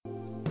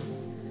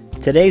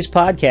Today's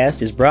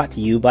podcast is brought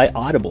to you by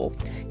Audible.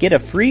 Get a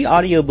free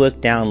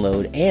audiobook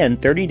download and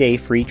 30-day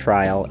free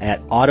trial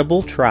at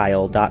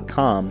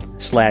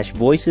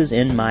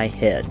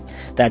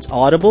audibletrial.com/voicesinmyhead. That's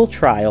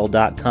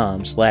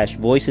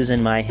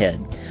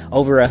audibletrial.com/voicesinmyhead.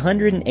 Over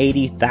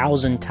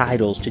 180,000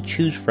 titles to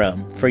choose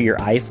from for your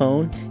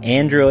iPhone,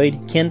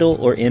 Android,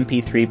 Kindle, or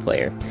MP3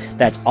 player.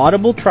 That's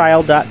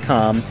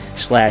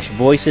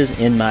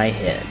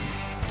audibletrial.com/voicesinmyhead.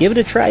 Give it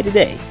a try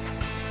today.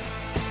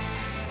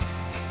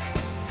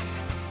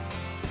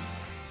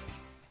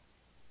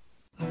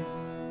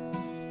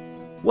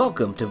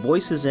 Welcome to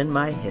Voices in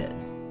My Head,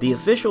 the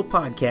official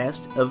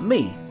podcast of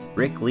me,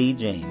 Rick Lee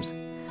James.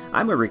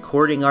 I'm a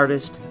recording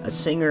artist, a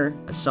singer,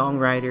 a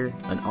songwriter,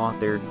 an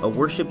author, a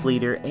worship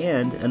leader,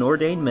 and an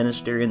ordained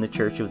minister in the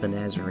Church of the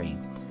Nazarene.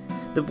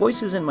 The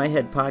Voices in My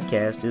Head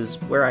podcast is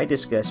where I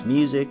discuss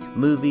music,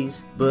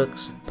 movies,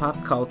 books,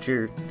 pop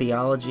culture,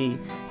 theology,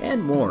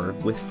 and more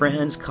with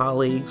friends,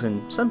 colleagues,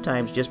 and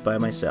sometimes just by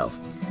myself.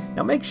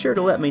 Now make sure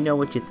to let me know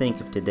what you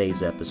think of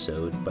today's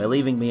episode by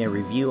leaving me a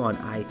review on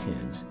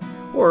iTunes,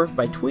 or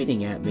by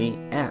tweeting at me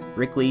at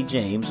Rick Lee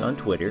James on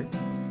Twitter.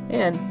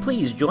 And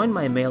please join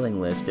my mailing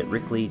list at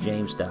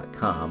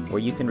rickleejames.com, where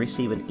you can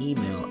receive an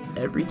email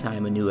every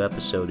time a new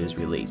episode is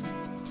released.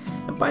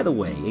 And by the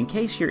way, in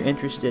case you're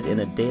interested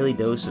in a daily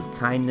dose of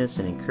kindness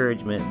and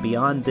encouragement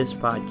beyond this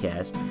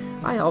podcast,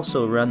 I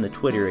also run the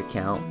Twitter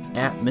account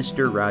at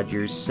Mr.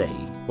 Rogers Say,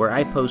 where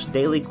I post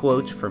daily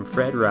quotes from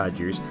Fred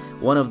Rogers,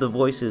 one of the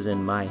voices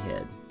in my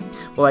head.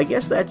 Well, I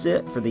guess that's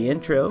it for the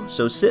intro,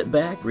 so sit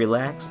back,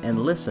 relax,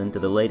 and listen to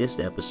the latest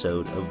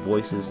episode of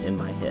Voices in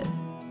My Head.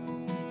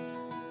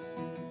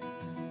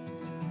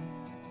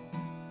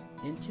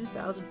 In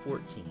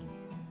 2014,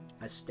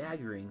 a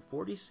staggering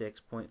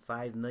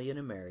 46.5 million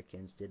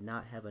Americans did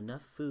not have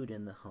enough food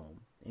in the home,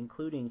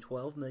 including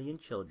 12 million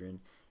children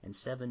and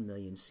 7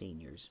 million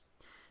seniors.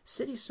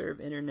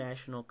 CityServe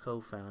International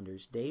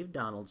co-founders Dave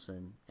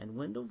Donaldson and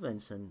Wendell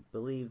Vinson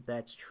believe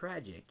that's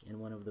tragic in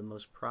one of the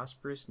most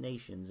prosperous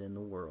nations in the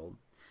world.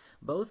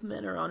 Both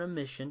men are on a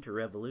mission to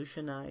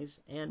revolutionize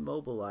and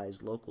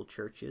mobilize local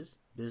churches,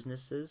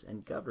 businesses,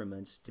 and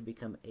governments to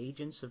become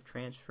agents of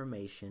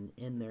transformation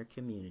in their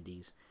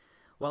communities.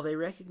 While they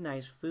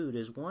recognize food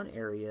as one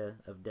area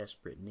of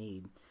desperate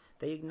need,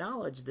 they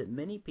acknowledge that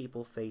many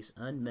people face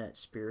unmet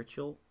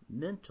spiritual,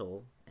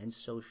 mental, and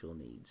social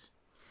needs.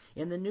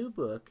 In the new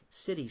book,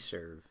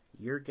 CityServe,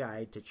 Your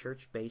Guide to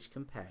Church-Based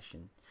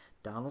Compassion,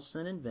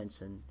 Donaldson and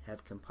Vinson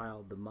have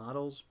compiled the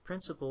models,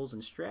 principles,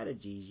 and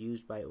strategies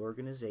used by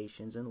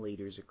organizations and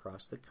leaders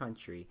across the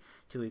country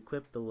to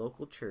equip the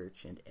local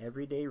church and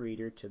everyday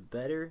reader to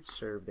better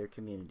serve their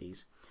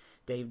communities.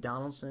 Dave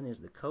Donaldson is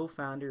the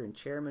co-founder and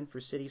chairman for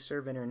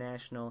CityServe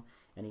International,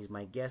 and he's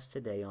my guest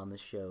today on the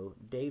show.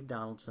 Dave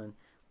Donaldson,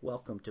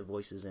 welcome to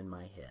Voices in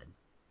My Head.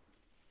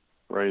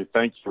 Great.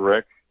 Thanks,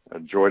 Rick. A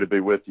joy to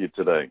be with you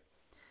today.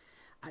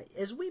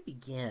 As we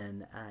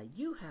begin,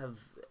 you have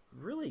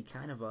really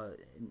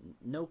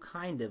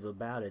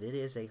about it. It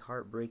is a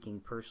heartbreaking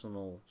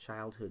personal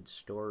childhood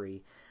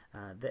story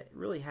that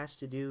really has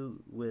to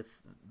do with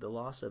the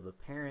loss of a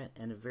parent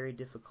and a very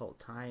difficult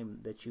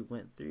time that you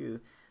went through.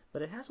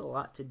 But it has a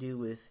lot to do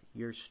with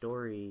your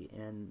story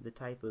and the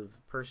type of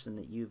person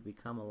that you've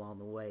become along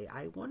the way.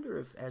 I wonder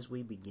if, as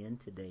we begin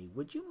today,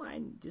 would you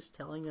mind just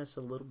telling us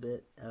a little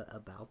bit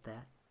about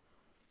that?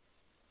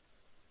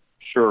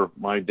 Sure.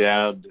 My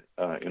dad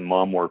and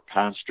mom were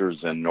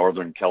pastors in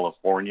Northern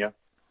California,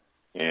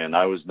 and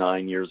I was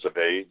 9 years of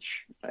age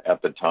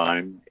at the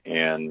time.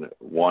 And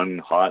one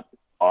hot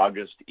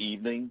August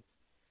evening,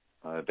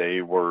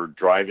 they were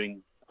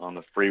driving on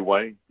the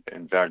freeway,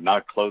 in fact,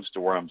 not close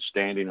to where I'm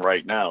standing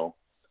right now,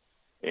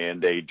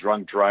 and a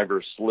drunk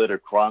driver slid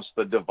across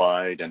the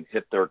divide and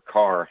hit their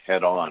car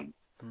head on.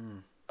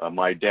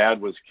 My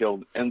dad was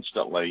killed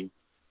instantly.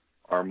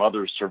 Our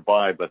mother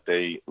survived, but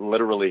they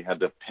literally had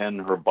to pin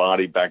her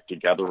body back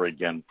together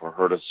again for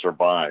her to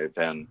survive.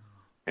 And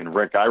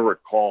Rick, I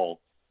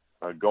recall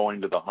going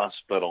to the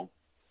hospital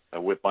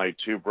with my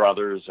two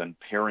brothers and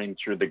peering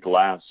through the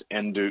glass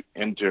into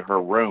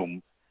her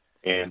room,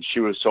 and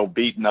she was so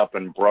beaten up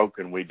and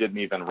broken we didn't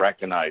even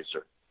recognize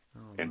her.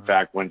 In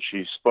fact, when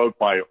she spoke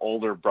my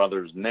older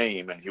brother's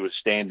name and he was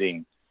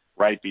standing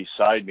right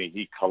beside me,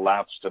 he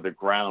collapsed to the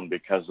ground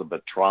because of the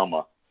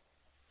trauma.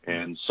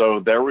 And so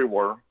there we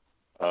were.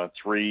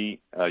 Three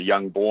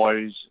young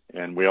boys,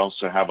 and we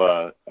also have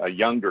a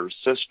younger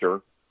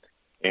sister,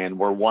 and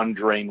we're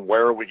wondering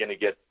where are we going to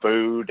get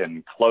food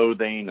and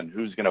clothing and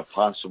who's going to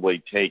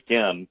possibly take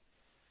in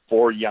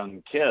 4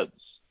 young kids.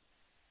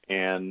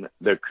 And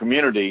the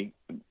community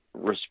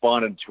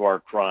responded to our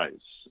cries,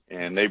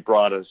 and they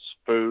brought us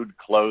food,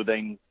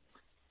 clothing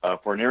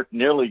for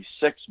nearly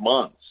 6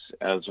 months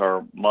as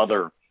our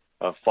mother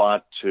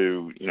fought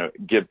to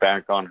get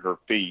back on her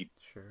feet.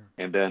 Sure.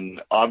 And then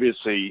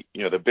obviously,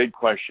 the big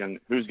question,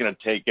 who's going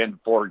to take in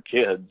 4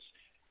 kids?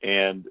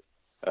 And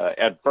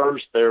at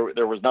first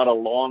there was not a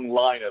long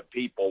line of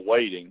people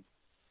waiting,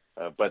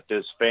 but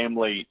this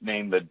family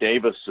named the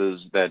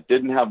Davises that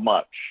didn't have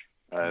much,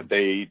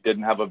 They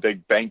didn't have a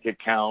big bank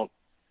account.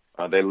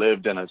 They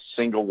lived in a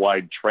single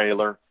wide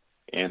trailer,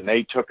 and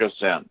they took us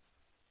in.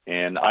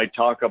 And I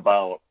talk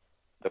about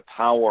the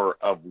power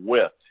of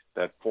WIT,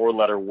 that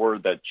four-letter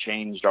word that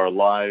changed our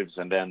lives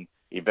and then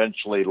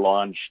eventually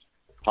launched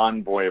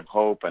Convoy of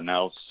Hope and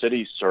now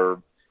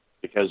CityServe,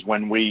 because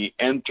when we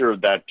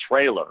entered that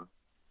trailer,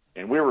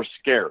 and we were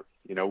scared,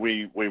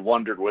 we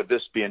wondered, would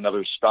this be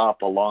another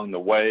stop along the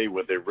way?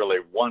 Would they really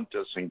want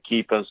us and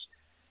keep us?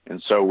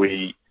 And so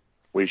we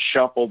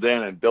shuffled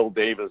in, and Bill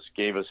Davis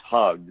gave us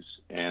hugs,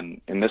 and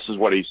this is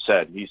what he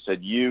said. He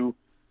said, "You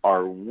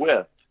are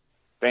with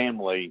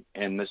family,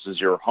 and this is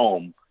your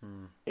home."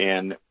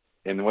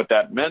 And what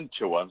that meant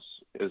to us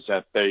is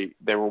that they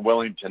were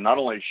willing to not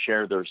only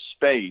share their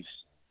space,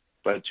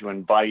 but to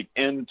invite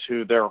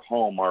into their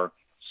home our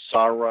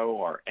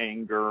sorrow, our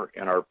anger,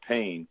 and our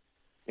pain.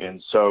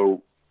 And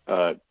so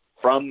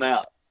from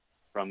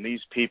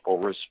these people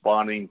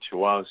responding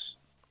to us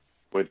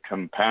with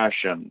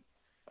compassion,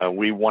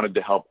 we wanted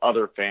to help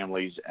other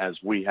families as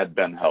we had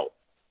been helped.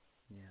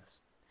 Yes.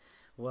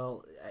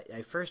 Well,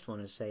 I first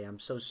want to say I'm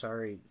so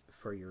sorry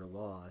for your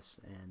loss,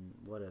 and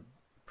what a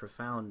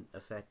profound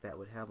effect that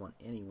would have on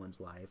anyone's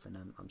life. And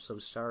I'm so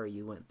sorry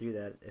you went through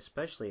that,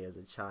 especially as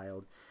a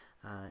child.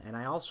 And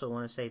I also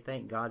want to say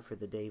thank God for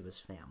the Davis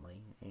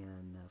family,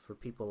 and for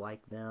people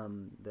like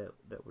them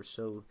that were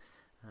so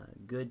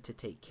good to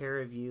take care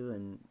of you.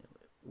 And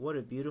what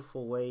a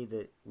beautiful way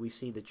that we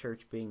see the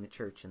church being the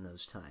church in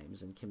those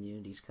times and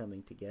communities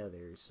coming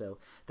together. So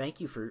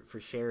thank you for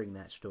sharing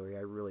that story.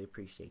 I really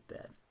appreciate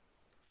that.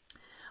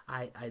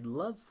 I'd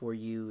love for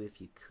you,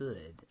 if you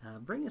could,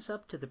 bring us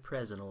up to the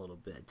present a little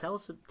bit. Tell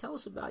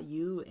us about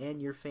you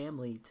and your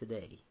family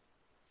today.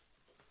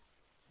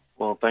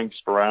 Well, thanks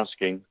for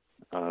asking.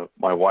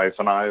 My wife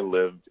and I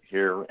lived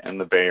here in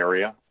the Bay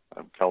Area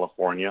of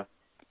California,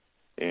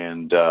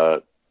 and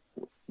the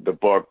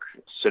book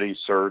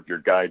CityServe, Your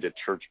Guide to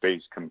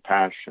Church-Based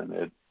Compassion,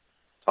 it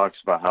talks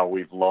about how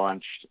we've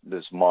launched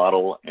this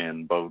model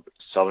in both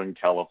Southern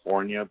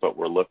California, but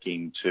we're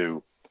looking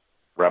to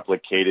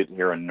replicate it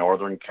here in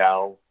Northern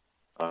Cal.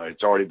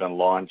 It's already been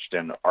launched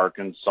in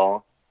Arkansas.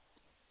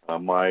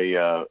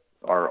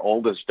 Our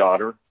oldest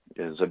daughter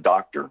is a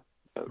doctor,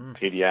 a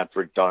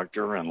pediatric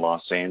doctor in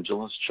Los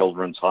Angeles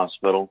Children's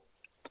Hospital.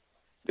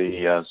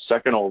 The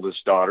second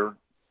oldest daughter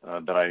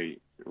that I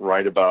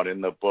write about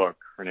in the book,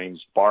 her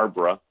name's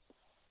Barbara,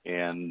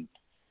 and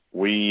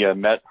we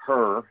met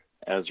her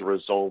as a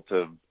result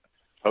of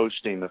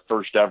hosting the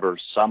first ever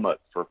summit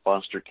for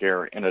foster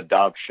care and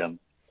adoption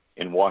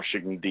in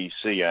Washington,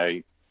 D.C.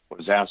 I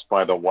was asked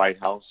by the White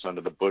House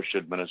under the Bush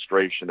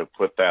administration to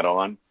put that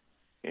on,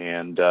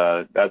 and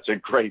that's a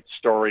great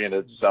story in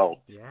itself.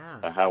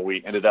 Yeah. How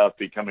we ended up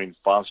becoming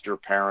foster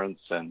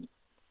parents and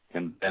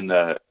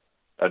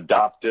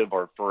adoptive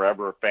or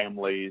forever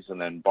families. And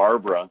then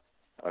Barbara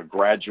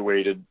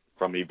graduated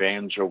from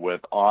Evangel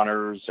with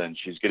honors, and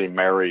she's getting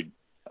married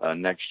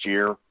next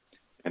year.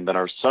 And then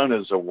our son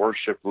is a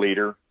worship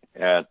leader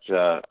at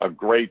a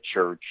great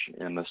church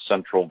in the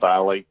Central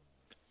Valley.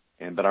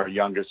 And then our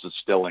youngest is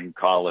still in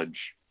college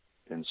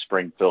in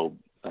Springfield,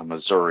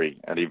 Missouri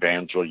at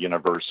Evangel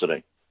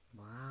University.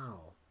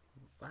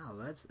 Wow,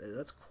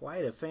 that's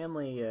quite a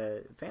family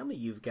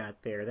you've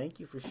got there.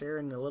 Thank you for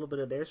sharing a little bit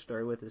of their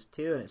story with us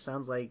too. And it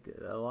sounds like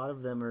a lot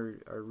of them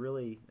are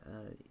really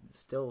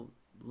still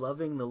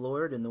loving the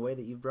Lord in the way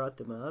that you've brought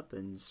them up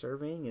and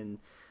serving, and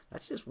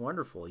that's just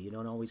wonderful. You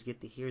don't always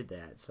get to hear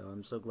that, so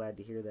I'm so glad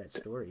to hear that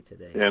story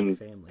today. And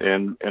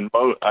family.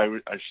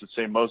 I should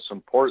say, most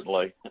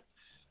importantly,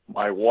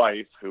 my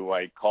wife, who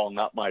I call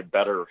not my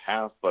better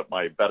half, but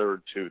my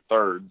better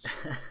 2/3,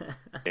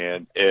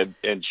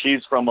 and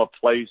she's from a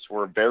place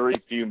where very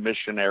few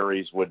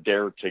missionaries would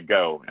dare to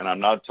go. And I'm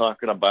not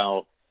talking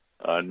about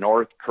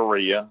North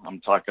Korea. I'm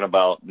talking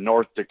about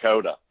North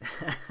Dakota.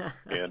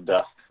 And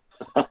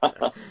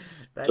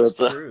that's so it's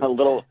true. a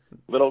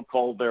little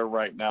cold there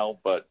right now,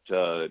 but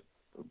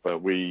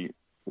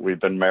we've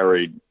been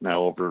married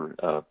now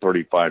over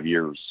 35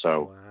 years,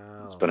 so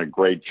wow. It's been a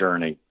great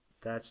journey.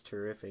 That's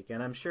terrific.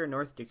 And I'm sure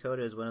North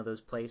Dakota is one of those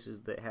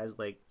places that has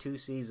like two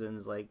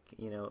seasons, like,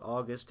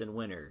 August and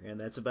winter, and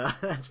that's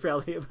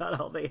probably about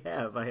all they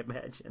have, I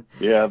imagine.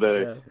 Yeah,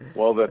 the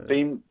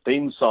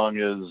theme song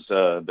is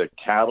the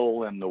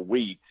cattle and the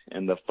wheat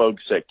and the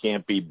folks that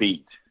can't be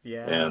beat.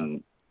 Yeah.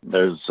 And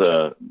there's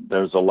a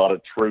lot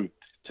of truth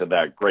to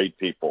that. Great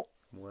people.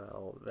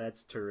 Well,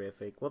 that's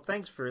terrific. Well,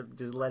 thanks for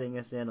just letting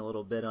us in a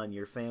little bit on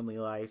your family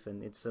life,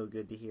 and it's so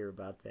good to hear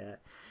about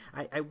that.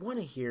 I want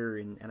to hear,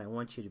 and I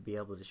want you to be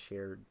able to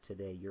share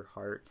today your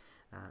heart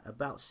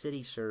about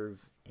CityServe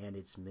and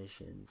its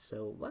mission.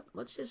 So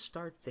let's just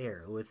start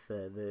there with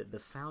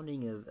the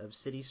founding of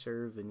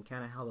CityServe and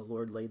kind of how the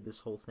Lord laid this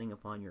whole thing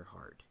upon your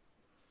heart.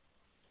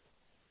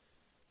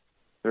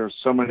 There's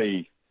so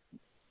many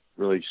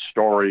really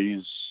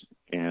stories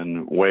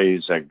and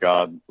ways that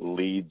God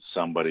leads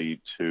somebody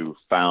to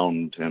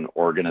found an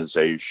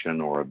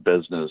organization or a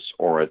business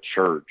or a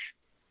church.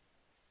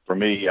 For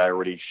me, I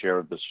already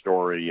shared the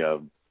story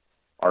of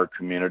our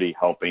community,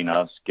 helping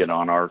us get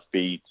on our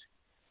feet.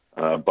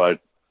 But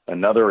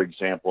another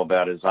example of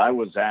that is I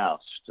was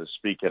asked to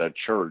speak at a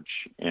church,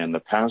 and the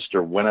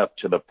pastor went up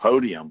to the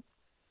podium,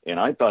 and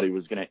I thought he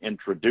was going to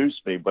introduce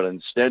me, but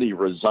instead he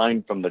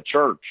resigned from the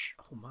church.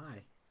 Oh,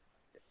 my.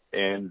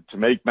 And to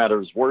make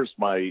matters worse,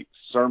 my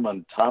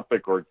sermon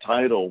topic or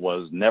title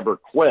was Never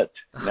Quit,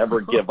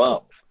 Never Give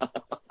Up.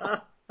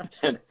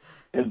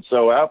 And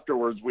so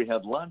afterwards we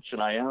had lunch,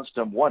 and I asked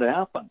him what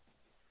happened.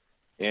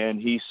 And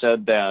he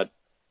said that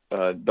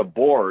the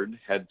board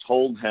had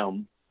told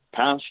him,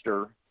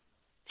 pastor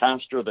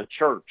the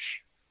church,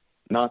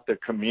 not the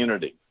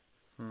community.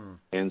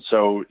 And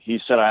so he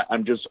said,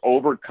 I'm just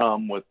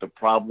overcome with the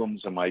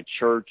problems in my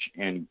church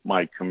and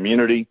my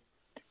community,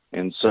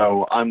 and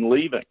so I'm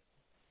leaving.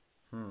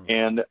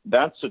 And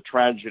that's a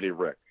tragedy,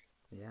 Rick,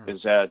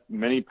 is that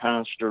many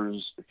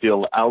pastors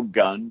feel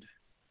outgunned.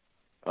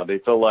 They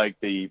feel like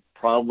the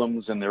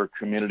problems in their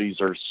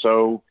communities are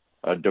so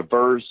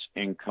diverse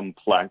and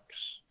complex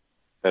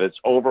that it's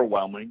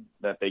overwhelming,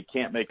 that they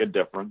can't make a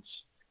difference.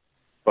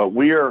 But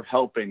we are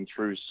helping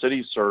through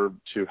CityServe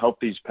to help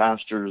these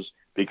pastors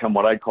become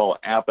what I call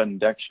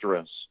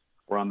ambidextrous,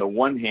 where on the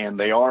one hand,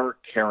 they are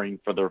caring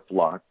for their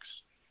flocks,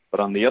 but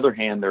on the other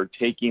hand, they're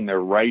taking their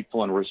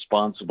rightful and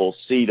responsible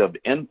seat of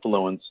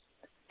influence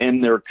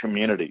in their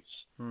communities.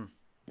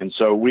 And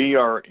so we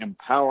are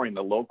empowering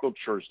the local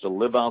church to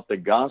live out the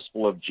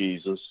gospel of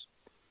Jesus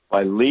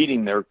by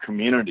leading their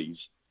communities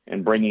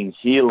and bringing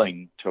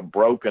healing to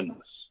brokenness.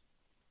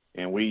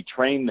 And we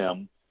train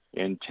them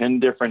in 10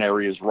 different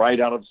areas right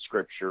out of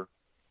Scripture,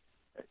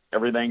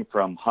 everything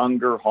from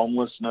hunger,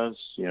 homelessness,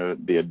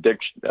 the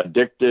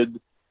addicted,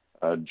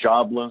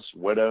 jobless,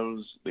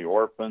 widows, the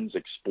orphans,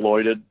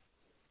 exploited.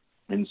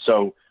 And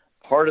so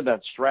part of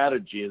that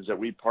strategy is that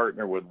we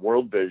partner with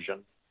World Vision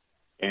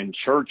and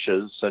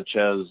churches such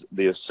as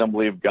the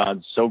Assembly of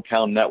God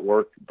SoCal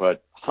Network,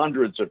 but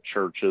hundreds of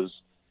churches.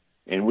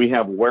 And we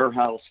have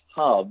warehouse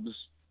hubs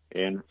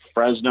in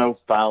Fresno,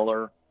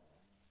 Fowler,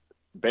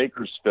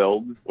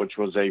 Bakersfield, which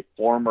was a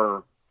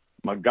former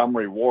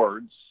Montgomery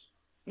Wards.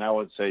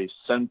 Now it's a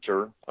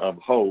center of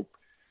hope.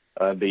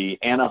 The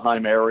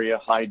Anaheim area,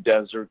 High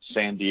Desert,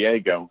 San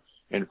Diego.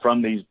 And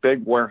from these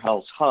big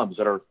warehouse hubs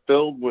that are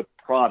filled with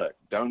product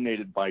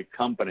donated by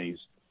companies,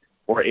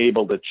 we're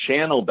able to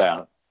channel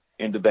that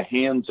into the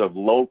hands of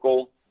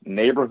local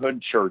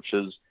neighborhood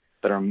churches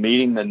that are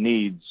meeting the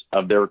needs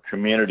of their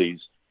communities.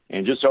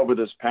 And just over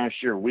this past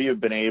year, we have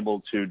been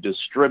able to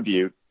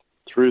distribute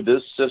through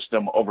this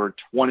system over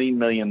 $20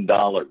 million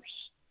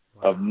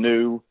of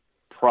new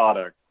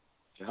product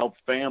to help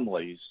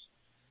families,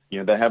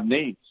 that have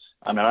needs.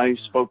 I mean, I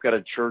spoke at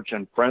a church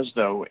in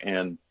Fresno,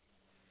 and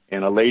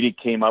a lady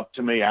came up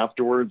to me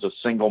afterwards, a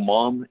single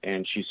mom,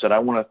 and she said, I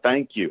want to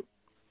thank you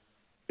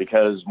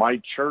because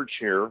my church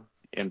here,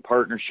 in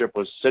partnership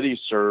with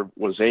CityServe,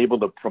 was able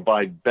to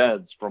provide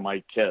beds for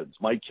my kids.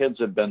 My kids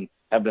have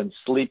been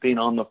sleeping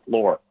on the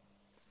floor.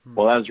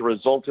 Well, as a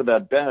result of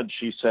that bed,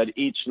 she said,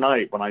 each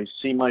night when I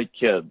see my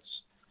kids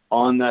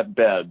on that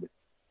bed,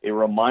 it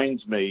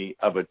reminds me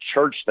of a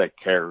church that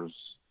cares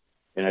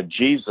and a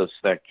Jesus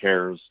that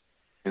cares.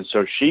 And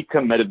so she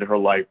committed her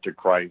life to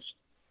Christ.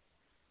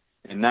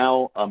 And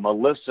now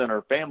Melissa and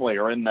her family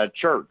are in that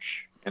church,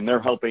 and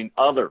they're helping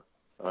other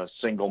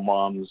single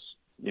moms,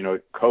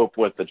 cope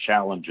with the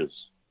challenges.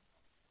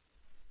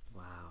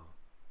 Wow.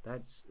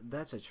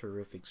 That's a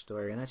terrific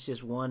story, and that's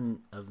just one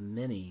of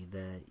many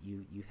that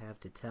you have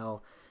to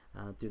tell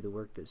through the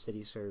work that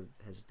CityServe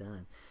has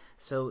done.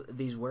 So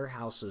these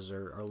warehouses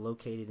are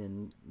located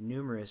in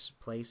numerous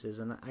places,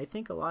 and I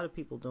think a lot of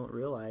people don't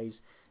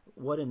realize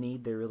what a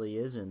need there really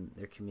is in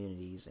their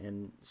communities.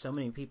 And so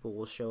many people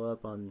will show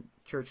up on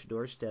church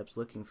doorsteps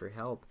looking for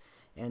help,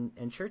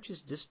 and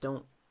churches just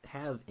don't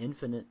have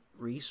infinite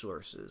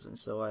resources. And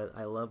so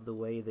I love the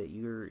way that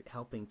you're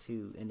helping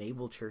to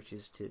enable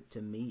churches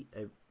to meet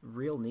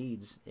real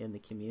needs in the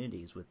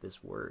communities with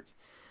this work.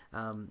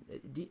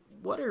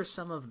 What are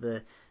some of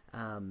the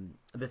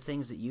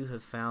things that you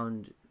have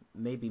found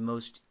maybe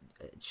most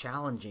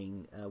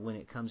challenging when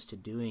it comes to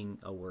doing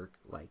a work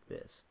like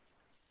this?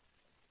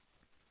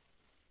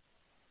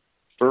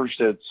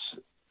 First, it's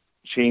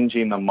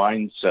changing the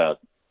mindset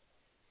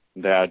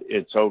that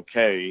it's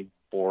okay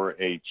for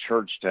a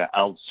church to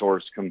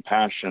outsource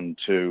compassion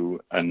to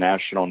a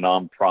national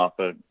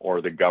nonprofit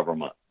or the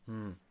government.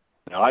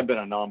 Now, I've been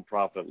a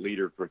nonprofit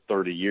leader for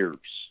 30 years,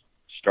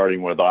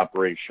 starting with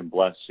Operation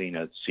Blessing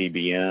at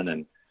CBN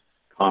and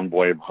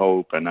Convoy of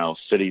Hope and now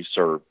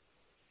CityServe.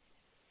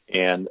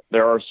 And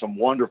there are some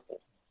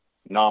wonderful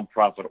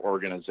nonprofit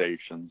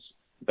organizations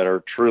that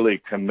are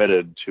truly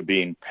committed to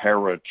being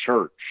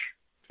para-church,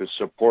 to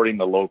supporting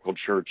the local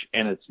church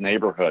in its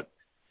neighborhood.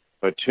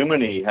 But too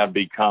many have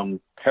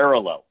become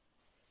parallel,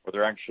 where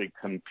they're actually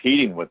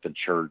competing with the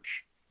church.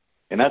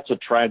 And that's a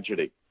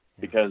tragedy,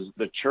 because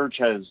the church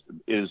has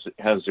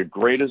the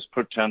greatest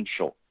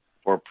potential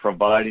for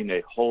providing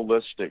a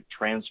holistic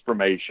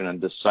transformation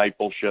and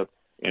discipleship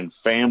and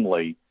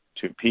family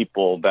to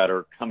people that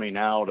are coming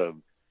out of,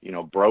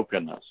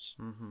 brokenness.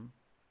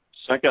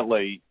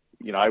 Secondly,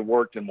 I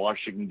worked in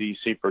Washington,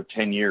 D.C. for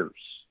 10 years,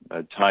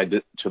 tied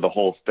to the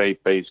whole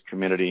faith-based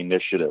community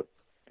initiative,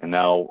 and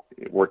now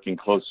working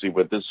closely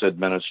with this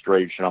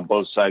administration on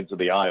both sides of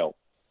the aisle.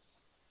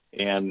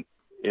 And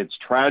it's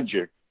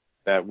tragic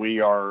that we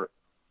are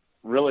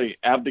really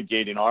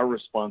abdicating our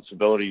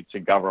responsibility to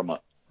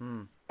government.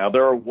 Now,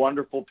 there are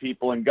wonderful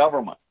people in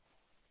government.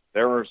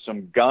 There are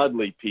some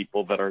godly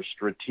people that are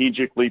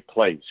strategically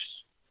placed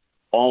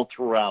all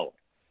throughout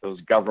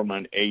those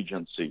government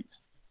agencies.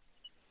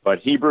 But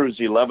Hebrews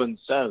 11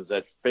 says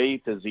that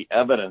faith is the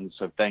evidence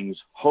of things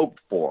hoped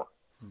for.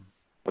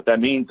 What that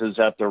means is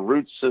that the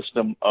root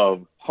system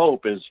of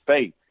hope is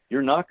faith.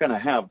 You're not going to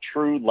have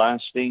true,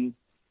 lasting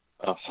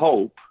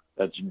hope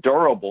that's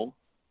durable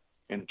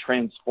and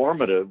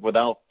transformative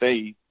without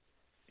faith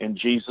in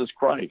Jesus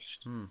Christ.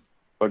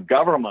 But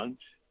government,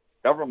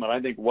 I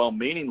think,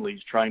 well-meaningly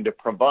is trying to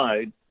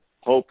provide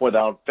hope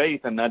without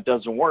faith, and that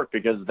doesn't work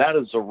because that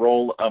is the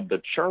role of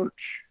the church.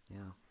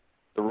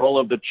 The role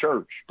of the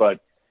church. But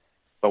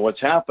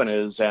what's happened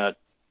is that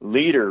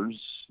leaders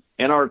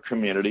in our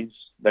communities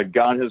that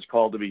God has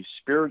called to be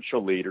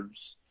spiritual leaders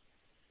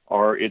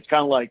it's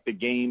kind of like the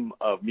game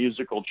of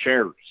musical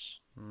chairs.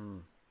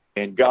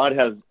 And God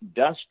has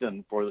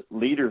destined for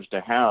leaders to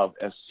have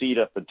a seat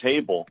at the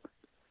table.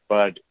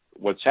 But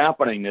what's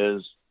happening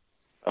is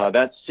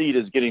that seat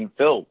is getting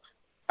filled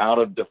out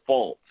of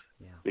default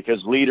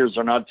because leaders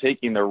are not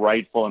taking their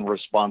rightful and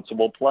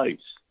responsible place.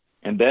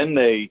 And then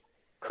they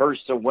curse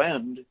the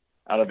wind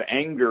out of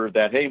anger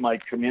that, hey, my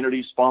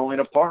community's falling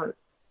apart.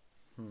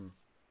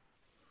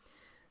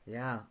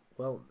 Yeah,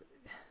 well,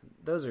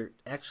 those are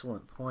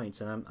excellent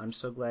points, and I'm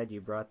so glad you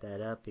brought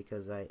that up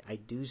because I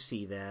do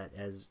see that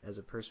as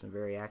a person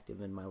very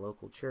active in my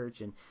local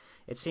church, and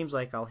it seems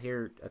like I'll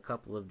hear a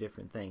couple of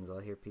different things. I'll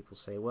hear people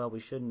say, well, we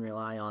shouldn't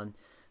rely on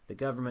the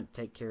government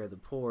to take care of the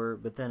poor,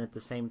 but then at the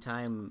same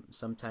time,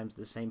 sometimes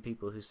the same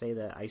people who say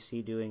that I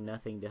see doing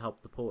nothing to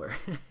help the poor.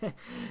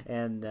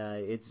 And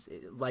it's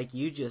like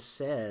you just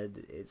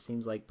said, it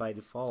seems like by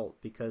default,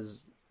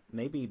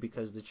 maybe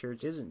because the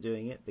church isn't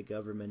doing it, the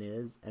government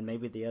is, and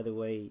maybe the other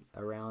way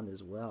around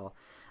as well.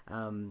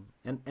 And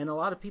a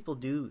lot of people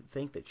do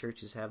think that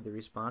churches have the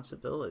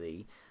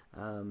responsibility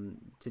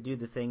to do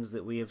the things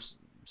that we have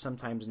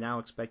sometimes now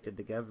expected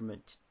the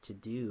government to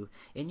do.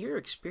 In your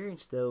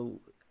experience,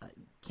 though,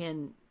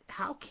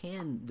 how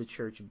can the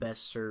church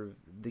best serve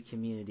the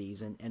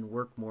communities and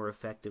work more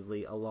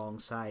effectively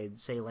alongside,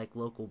 say, like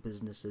local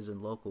businesses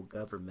and local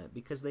government?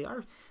 Because they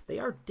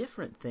are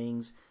different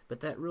things, but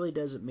that really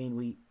doesn't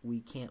mean we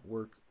can't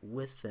work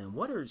with them.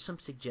 What are some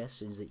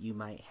suggestions that you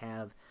might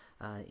have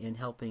in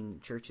helping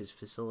churches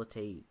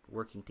facilitate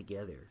working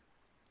together?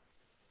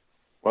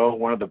 Well,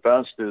 one of the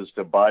best is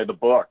to buy the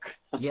book.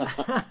 Yeah.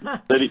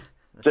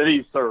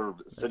 CityServe,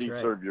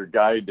 right. Your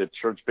Guide to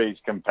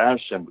Church-Based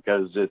Compassion,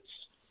 because it's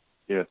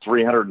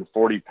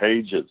 340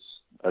 pages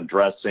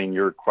addressing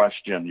your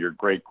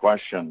great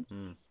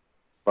question.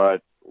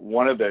 But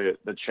one of the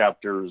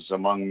chapters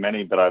among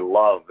many that I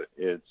love,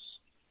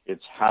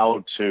 it's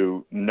how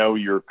to know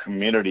your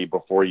community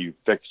before you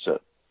fix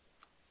it.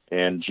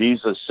 And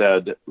Jesus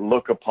said,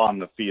 look upon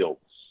the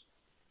fields.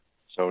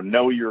 So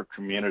know your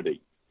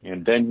community.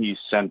 And then he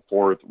sent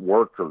forth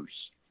workers.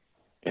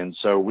 And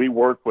so we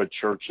work with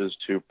churches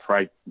to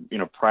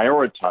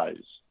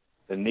prioritize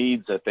the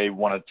needs that they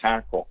want to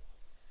tackle.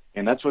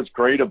 And that's what's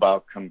great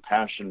about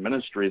compassion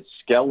ministry. It's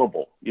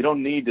scalable. You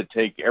don't need to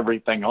take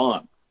everything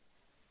on.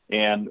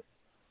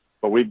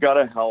 But we've got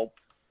to help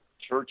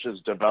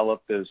churches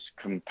develop this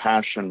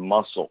compassion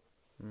muscle.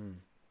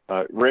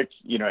 Rick,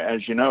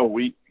 as you know,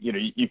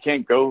 you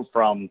can't go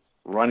from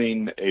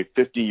running a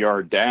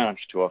 50-yard dash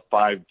to a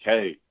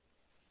 5K.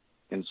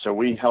 And so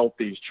we help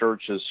these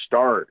churches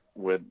start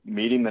with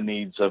meeting the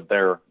needs of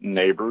their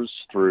neighbors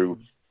through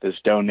this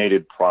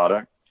donated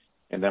product,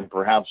 and then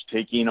perhaps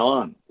taking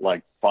on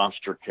like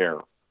foster care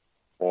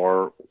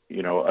or,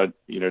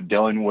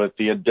 dealing with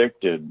the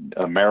addicted,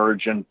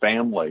 marriage and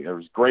family.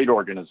 There's great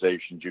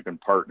organizations you can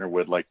partner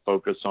with, like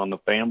Focus on the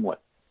Family.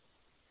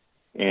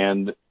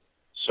 And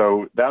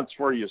so that's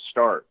where you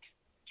start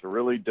to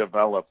really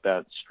develop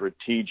that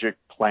strategic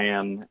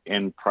plan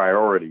and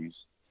priorities,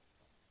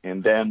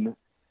 and then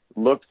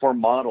look for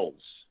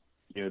models.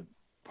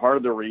 Part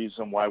of the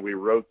reason why we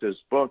wrote this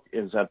book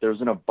is that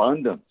there's an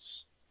abundance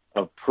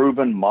of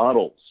proven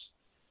models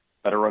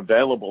that are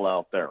available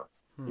out there,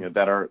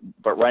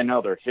 but right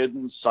now they're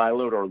hidden,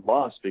 siloed, or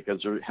lost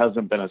because there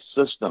hasn't been a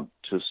system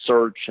to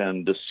search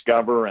and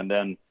discover and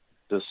then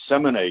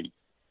disseminate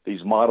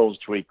these models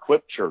to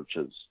equip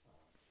churches.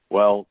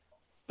 Well,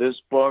 this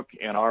book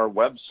and our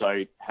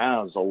website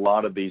has a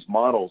lot of these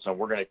models, and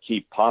we're going to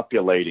keep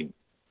populating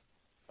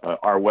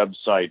our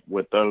website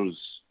with those,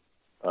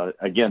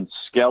 again,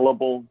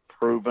 scalable,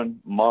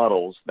 proven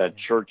models that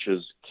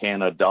churches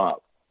can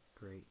adopt.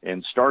 Great.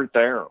 And start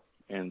there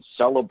and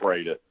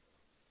celebrate it.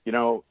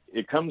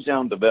 It comes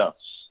down to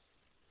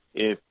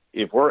this.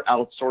 If we're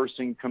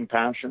outsourcing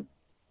compassion,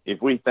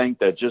 if we think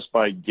that just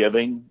by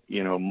giving,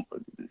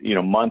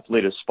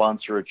 monthly to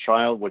sponsor a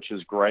child, which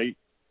is great,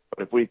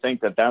 But if we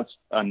think that that's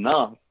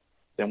enough,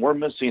 then we're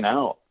missing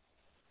out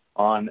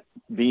on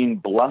being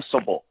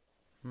blessable,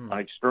 on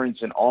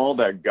experiencing all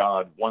that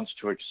God wants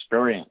to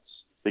experience.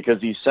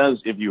 Because he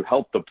says, if you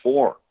help the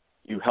poor,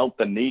 you help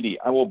the needy,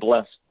 I will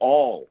bless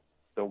all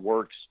the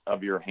works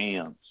of your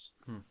hands.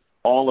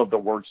 All of the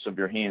works of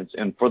your hands.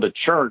 And for the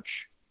church,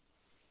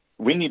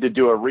 we need to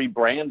do a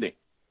rebranding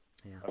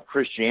of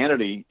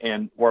Christianity,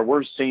 and where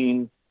we're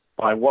seen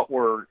by what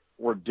we're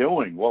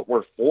doing, what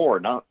we're for,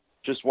 not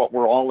just what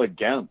we're all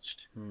against.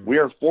 We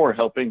are for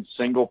helping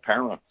single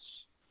parents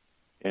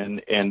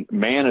and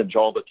manage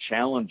all the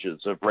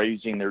challenges of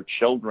raising their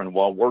children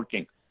while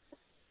working.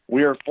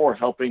 We are for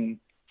helping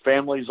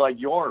families like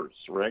yours,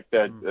 Rick,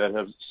 that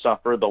have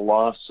suffered the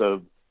loss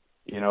of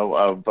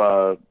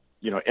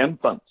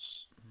infants,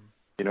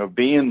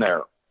 being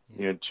there,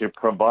 to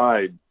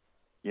provide,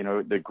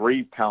 the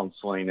grief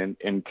counseling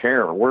and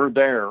care. We're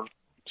there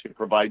to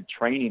provide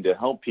training to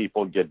help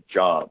people get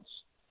jobs.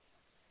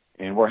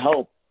 And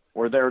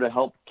we're there to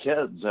help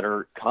kids that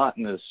are caught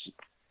in this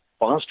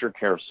foster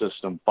care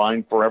system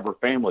find forever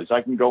families.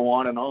 I can go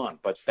on,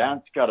 but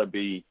that's got to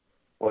be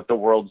what the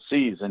world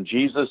sees. And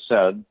Jesus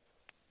said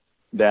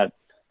that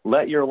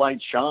let your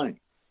light shine.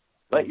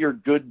 Let your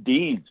good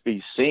deeds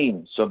be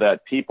seen so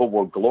that people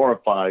will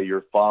glorify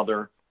your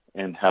Father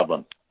in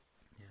heaven.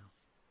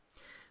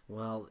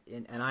 Well,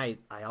 and I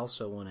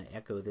also want to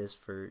echo this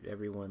for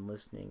everyone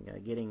listening.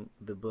 Getting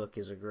the book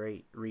is a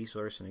great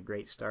resource and a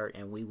great start,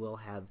 and we will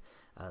have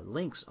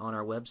links on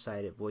our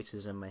website at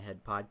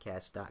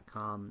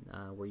voicesinmyheadpodcast.com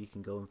where you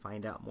can go and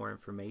find out more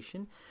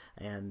information.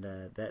 And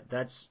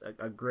that's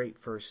a great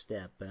first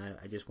step. And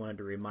I just wanted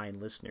to remind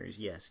listeners,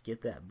 yes,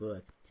 get that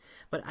book.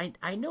 But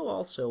I know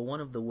also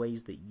one of the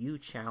ways that you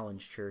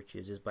challenge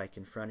churches is by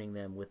confronting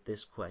them with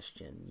this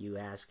question. You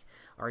ask,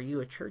 are you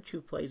a church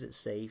who plays it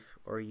safe,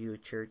 or are you a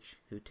church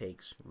who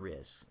takes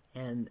risks?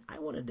 And I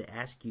wanted to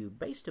ask you,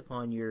 based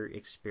upon your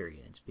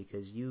experience,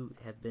 because you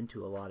have been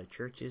to a lot of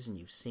churches and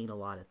you've seen a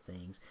lot of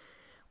things,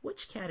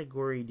 which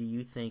category do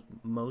you think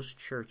most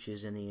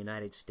churches in the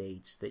United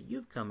States that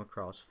you've come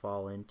across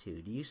fall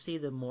into? Do you see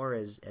them more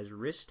as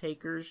risk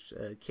takers,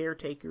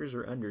 caretakers,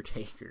 or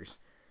undertakers?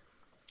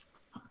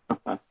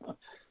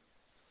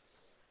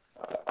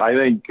 I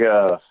think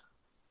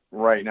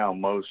right now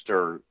most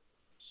are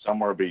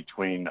somewhere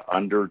between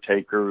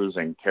undertakers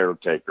and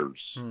caretakers.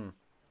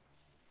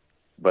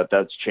 But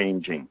that's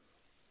changing.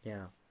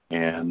 Yeah.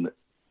 And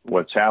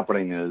what's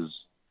happening is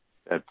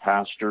that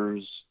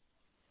pastors,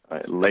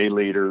 lay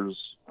leaders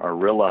are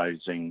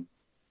realizing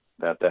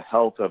that the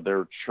health of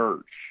their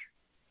church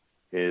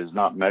is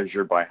not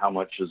measured by how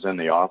much is in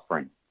the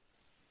offering,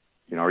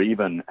 or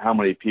even how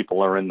many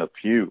people are in the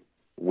pew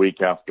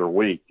week after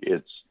week.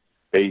 It's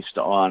based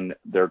on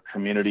their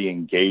community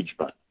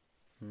engagement.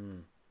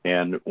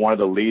 And one of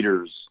the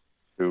leaders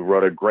who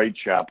wrote a great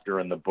chapter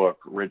in the book,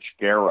 Rich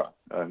Guerra,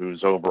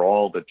 who's over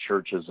all the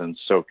churches in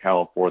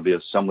SoCal for the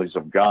Assemblies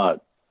of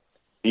God,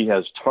 he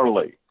has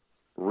totally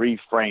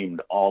reframed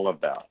all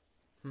of that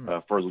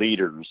for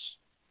leaders,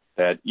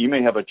 that you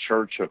may have a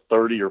church of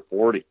 30 or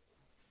 40.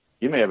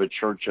 You may have a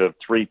church of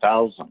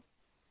 3,000,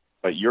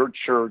 but your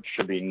church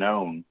should be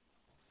known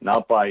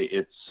not by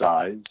its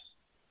size,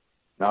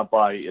 not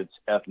by its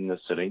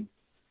ethnicity,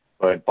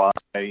 but by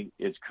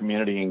its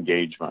community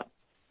engagement.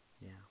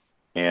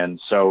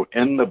 And so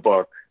in the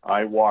book,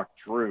 I walk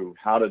through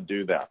how to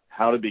do that,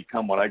 how to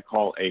become what I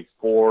call a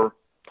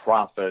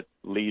for-profit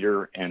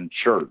leader and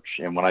church.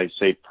 And when I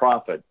say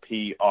profit,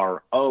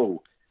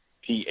 P-R-O-P-H-E-T,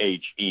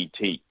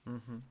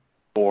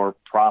 for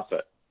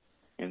profit.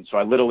 And so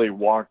I literally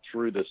walk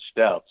through the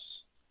steps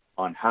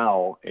on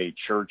how a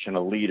church and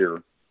a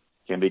leader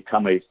can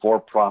become a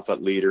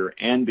for-profit leader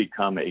and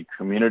become a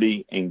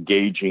community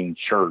engaging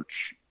church.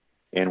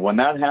 And when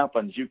that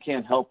happens, you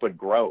can't help but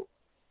grow.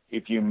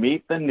 If you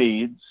meet the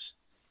needs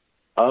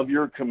of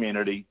your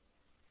community,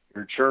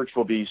 your church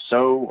will be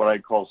so what I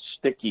call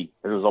sticky.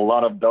 There's a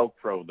lot of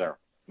Velcro there.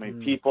 I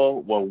mean,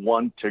 people will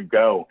want to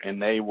go and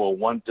they will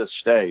want to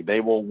stay. They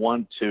will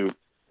want to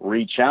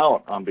reach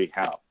out on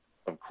behalf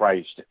of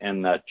Christ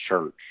in that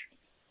church.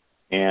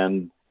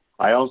 And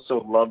I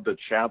also love the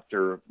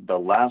chapter, the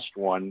last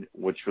one,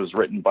 which was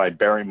written by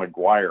Barry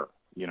McGuire,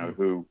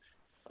 who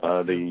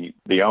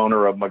the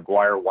owner of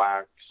McGuire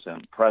Wax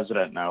and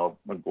president now of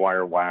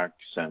McGuire Wax,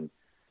 and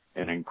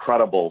an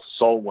incredible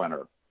soul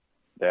winner.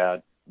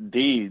 That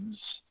doing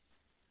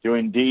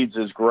deeds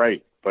is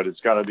great, but it's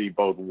got to be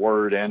both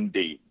word and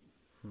deed.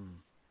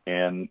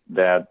 And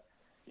that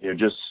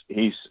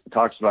he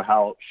talks about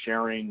how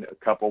sharing a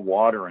cup of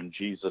water in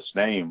Jesus'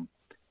 name,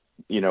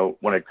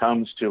 when it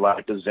comes to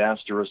like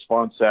disaster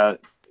response,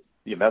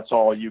 that's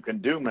all you can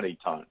do many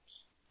times.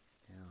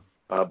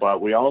 But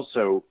we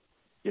also,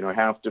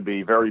 have to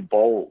be very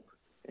bold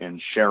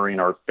in sharing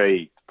our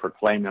faith,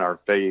 proclaiming our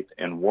faith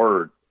and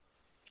word.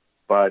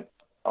 But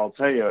I'll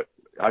tell you,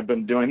 I've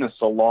been doing this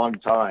a long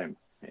time,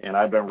 and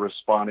I've been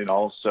responding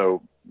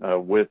also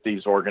with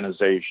these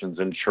organizations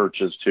and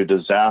churches to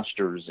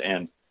disasters.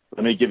 And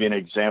let me give you an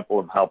example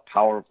of how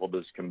powerful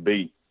this can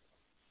be.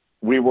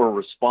 We were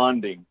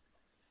responding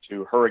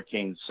to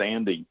Hurricane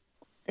Sandy.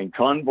 And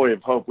Convoy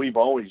of Hope, we've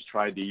always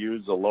tried to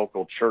use the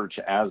local church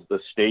as the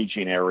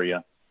staging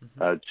area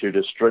to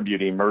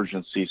distribute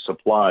emergency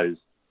supplies.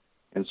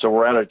 And so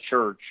we're at a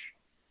church,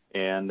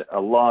 and a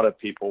lot of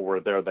people were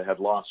there that had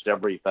lost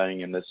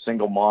everything. And this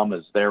single mom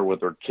is there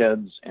with her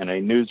kids, and a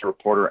news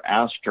reporter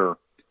asked her,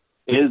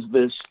 "Is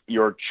this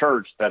your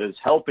church that is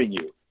helping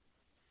you?"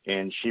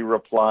 And she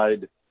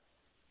replied,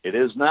 "It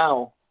is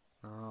now."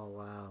 Oh,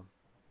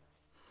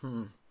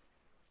 wow.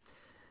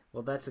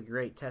 Well, that's a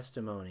great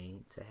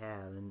testimony to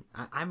have, and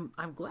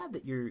I'm glad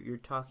that you're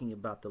talking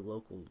about the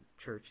local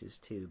churches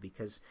too,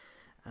 because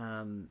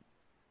um,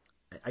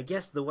 I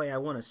guess the way I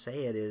want to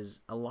say it is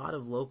a lot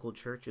of local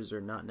churches are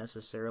not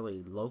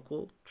necessarily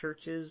local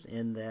churches,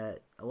 in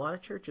that a lot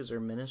of churches are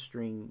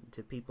ministering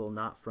to people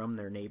not from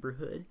their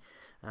neighborhood.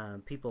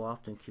 People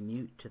often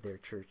commute to their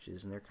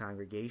churches, and their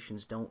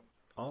congregations don't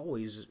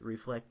always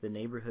reflect the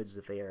neighborhoods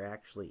that they are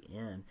actually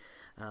in.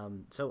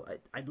 So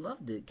I'd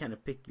love to kind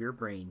of pick your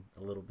brain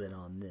a little bit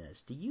on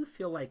this. Do you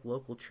feel like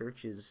local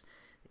churches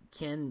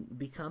can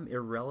become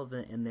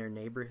irrelevant in their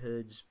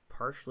neighborhoods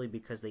partially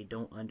because they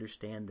don't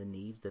understand the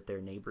needs that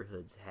their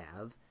neighborhoods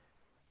have?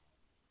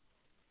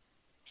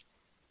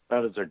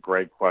 That is a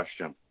great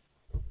question.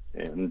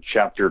 In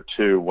chapter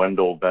 2,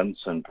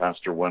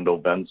 Pastor Wendell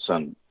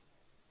Benson,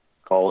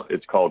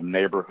 it's called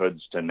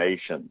Neighborhoods to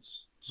Nations.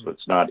 So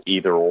it's not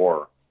either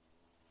or.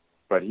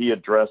 But he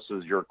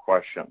addresses your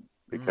question,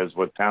 because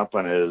what's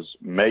happened is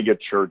mega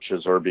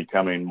churches are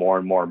becoming more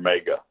and more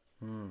mega.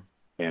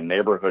 And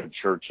neighborhood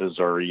churches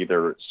are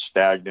either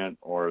stagnant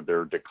or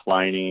they're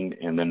declining.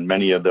 And then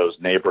many of those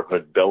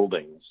neighborhood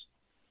buildings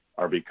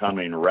are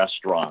becoming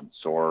restaurants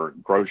or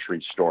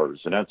grocery stores.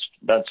 And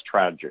that's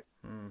tragic.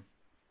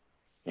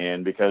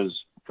 And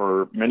because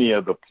for many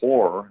of the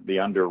poor, the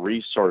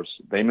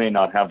under-resourced, they may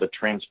not have the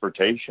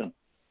transportation,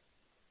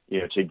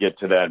 to get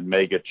to that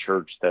mega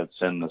church that's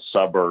in the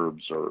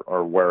suburbs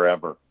or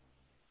wherever.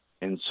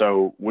 And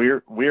so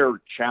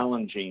we're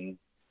challenging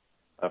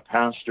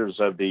pastors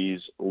of these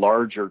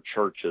larger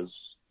churches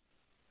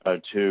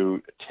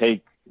to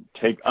take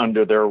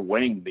under their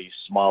wing these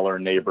smaller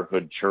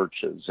neighborhood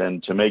churches,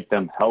 and to make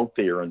them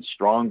healthier and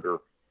stronger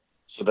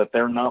so that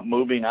they're not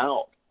moving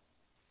out.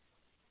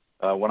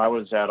 When I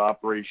was at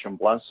Operation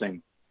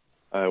Blessing,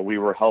 we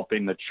were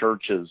helping the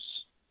churches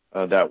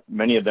that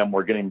many of them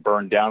were getting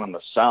burned down in the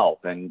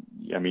South. And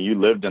I mean, you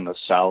lived in the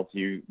South,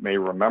 you may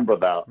remember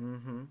that.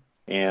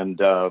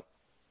 And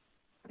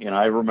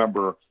I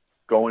remember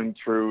going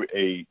through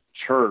a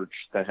church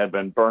that had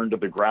been burned to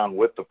the ground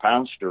with the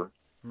pastor,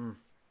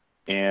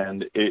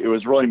 and it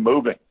was really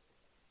moving.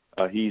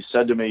 He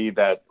said to me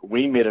that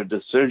we made a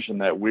decision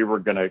that we were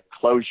going to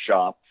close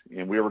shop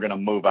and we were going to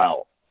move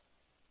out.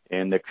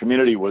 And the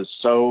community was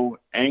so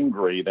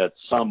angry that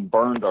some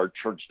burned our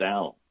church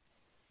down.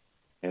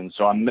 And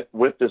so I'm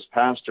with this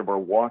pastor. We're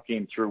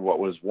walking through what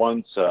was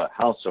once a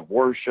house of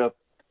worship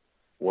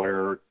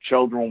where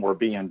children were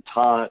being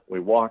taught. We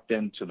walked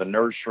into the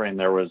nursery, and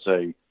there was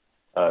a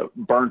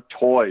burnt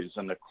toys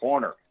in the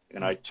corner.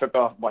 And I took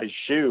off my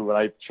shoe and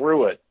I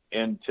threw it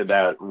into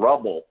that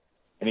rubble.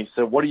 And he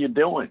said, "What are you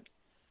doing?"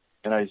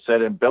 And I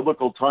said, in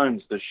biblical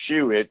times, the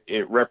shoe,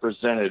 it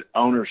represented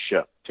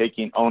ownership,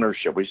 taking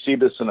ownership. We see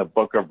this in the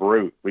book of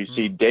Ruth. We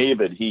see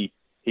David, he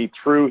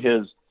threw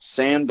his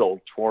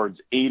sandal towards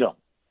Edom.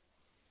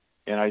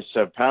 And I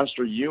said,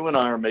 "Pastor, you and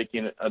I are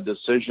making a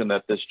decision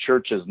that this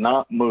church is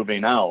not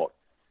moving out,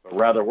 but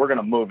rather we're going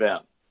to move in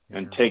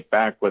and take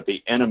back what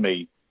the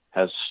enemy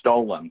has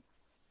stolen."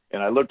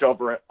 And I looked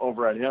over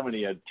at him, and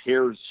he had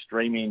tears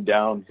streaming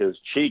down his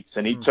cheeks,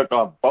 and he took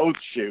off both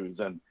shoes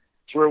and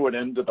threw it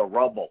into the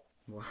rubble.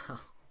 Wow.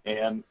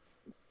 And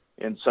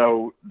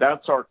so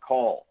that's our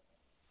call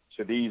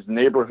to these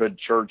neighborhood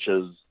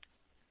churches,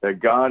 that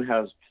God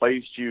has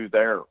placed you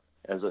there,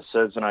 as it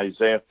says in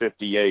Isaiah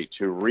 58,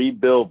 to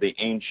rebuild the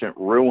ancient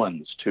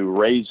ruins, to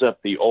raise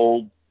up the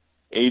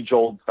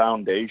age-old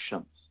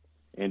foundations,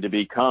 and to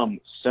become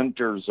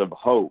centers of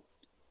hope.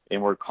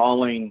 And we're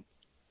calling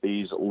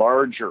these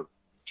larger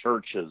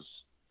churches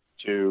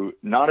to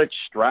not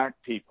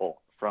extract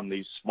people from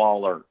these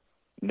smaller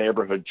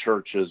neighborhood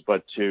churches,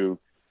 but to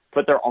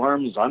put their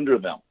arms under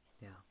them,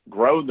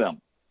 grow them.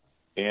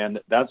 And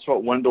that's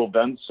what Wendell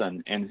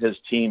Benson and his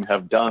team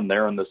have done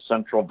there in the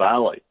Central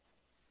Valley.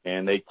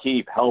 And they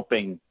keep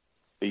helping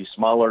these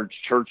smaller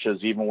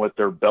churches, even with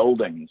their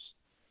buildings.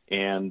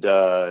 And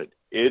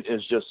it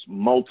is just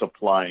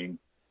multiplying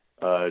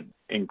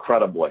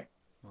incredibly.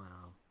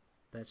 Wow,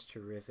 that's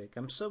terrific.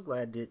 I'm so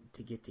glad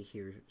to get to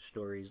hear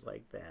stories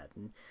like that.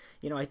 And,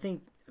 I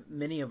think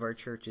many of our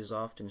churches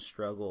often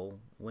struggle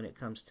when it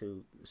comes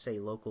to, say,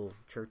 local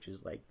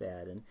churches like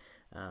that. And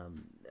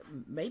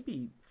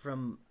maybe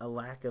from a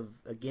lack of,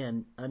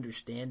 again,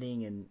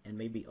 understanding and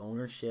maybe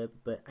ownership.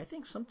 But I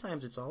think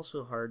sometimes it's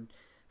also hard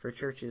for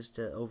churches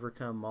to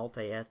overcome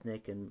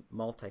multi-ethnic and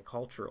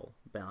multicultural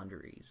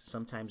boundaries.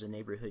 Sometimes a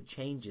neighborhood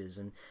changes,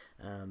 and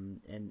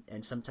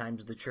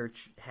sometimes the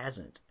church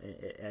hasn't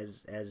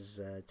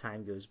as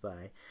time goes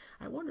by.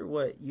 I wonder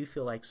what you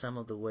feel like some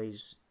of the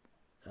ways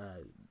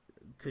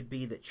could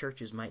be that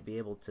churches might be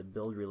able to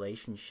build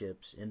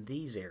relationships in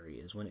these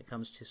areas when it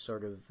comes to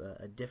sort of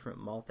a different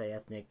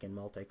multi-ethnic and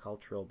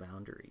multicultural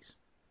boundaries?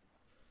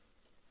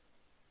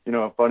 You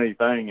know, a funny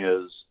thing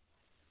is,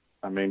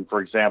 I mean,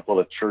 for example,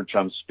 the church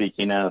I'm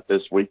speaking at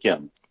this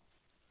weekend,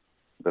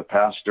 the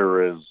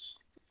pastor is,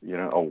 you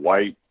know, a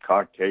white,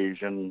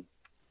 Caucasian,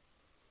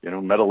 you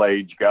know,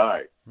 middle-aged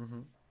guy.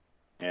 Mm-hmm.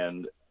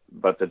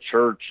 But the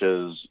church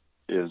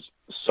is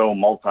so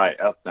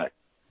multi-ethnic.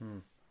 Hmm.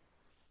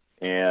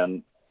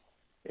 And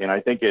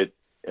I think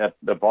at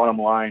the bottom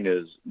line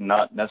is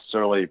not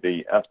necessarily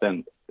the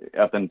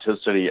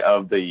ethnicity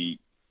of the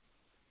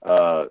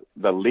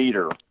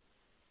leader,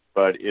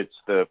 but it's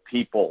the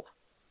people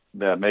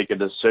that make a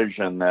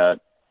decision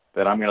that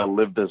I'm going to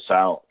live this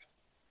out,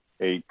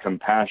 a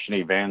compassion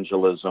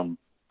evangelism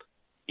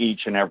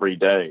each and every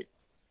day.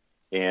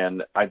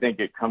 And I think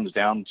it comes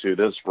down to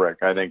this, Rick.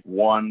 I think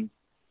one,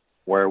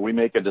 where we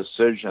make a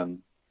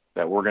decision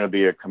that we're going to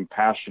be a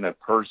compassionate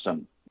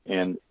person,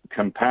 and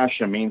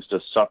compassion means to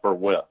suffer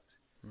with.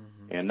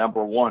 Mm-hmm. And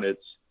number one,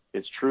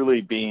 it's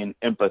truly being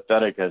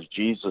empathetic as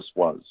Jesus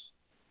was.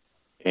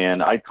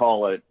 And I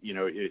call it, you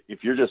know,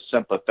 if you're just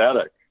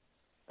sympathetic,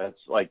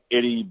 that's like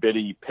itty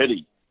bitty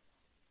pity.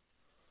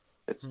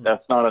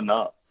 That's not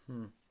enough.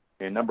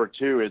 And number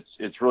two,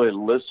 it's really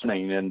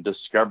listening and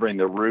discovering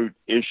the root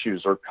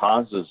issues or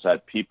causes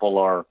that people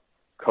are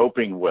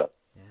coping with.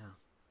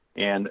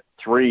 Yeah. And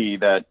three,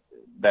 that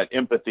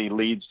empathy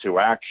leads to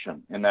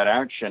action, and that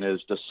action is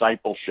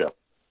discipleship.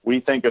 We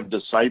think of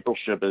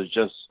discipleship as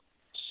just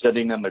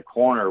sitting in the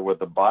corner with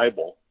the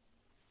Bible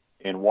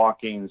and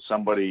walking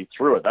somebody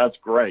through it. That's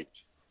great.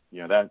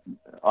 You know, that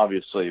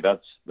obviously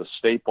that's the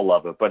staple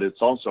of it, but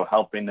it's also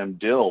helping them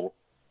deal,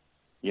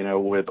 you know,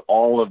 with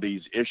all of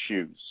these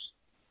issues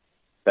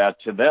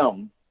that to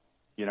them,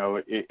 you know,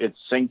 it's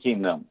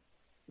sinking them.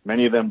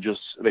 Many of them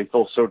they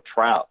feel so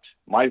trapped.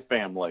 My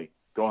family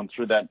going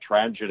through that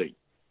tragedy,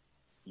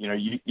 you know,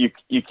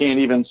 you can't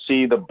even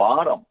see the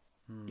bottom.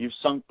 You've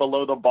sunk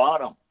below the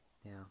bottom.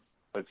 Yeah.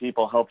 But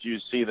people help you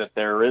see that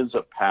there is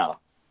a path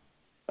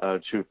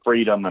to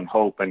freedom and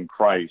hope in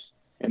Christ.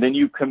 And then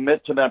you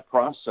commit to that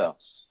process.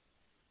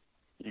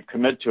 You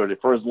commit to it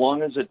for as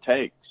long as it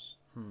takes.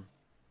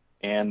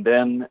 And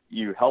then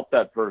you help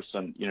that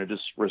person, you know,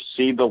 just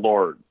receive the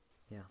Lord,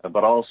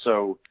 but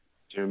also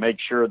to make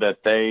sure that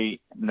they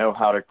know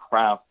how to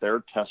craft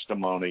their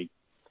testimony,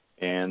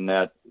 and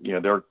that, you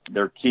know,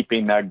 they're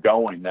keeping that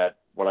going, that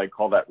what I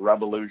call that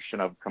revolution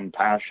of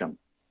compassion.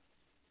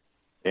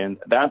 And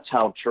that's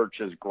how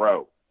churches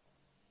grow.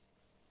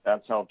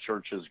 That's how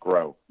churches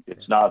grow.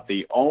 It's not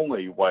the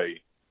only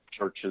way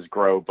churches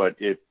grow, but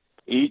if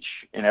each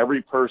and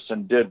every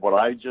person did what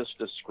I just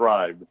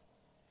described,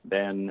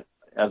 then,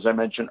 as I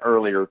mentioned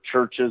earlier,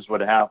 churches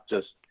would have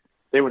to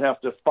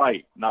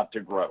fight not to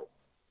grow.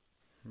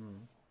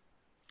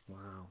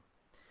 Wow.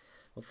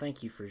 Well,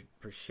 thank you for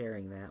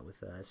sharing that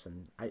with us.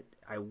 And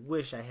I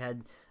wish I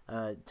had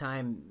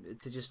time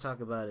to just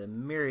talk about a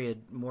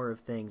myriad more of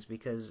things,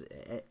 because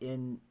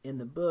in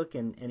the book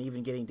and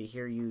even getting to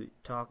hear you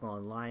talk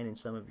online in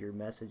some of your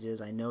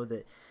messages, I know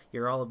that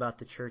you're all about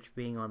the church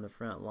being on the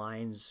front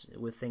lines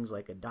with things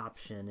like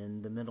adoption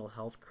and the mental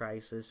health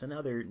crisis and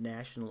other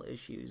national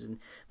issues.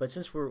 But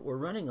since we're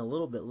running a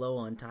little bit low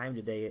on time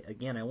today,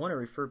 again, I want to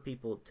refer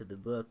people to the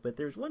book. But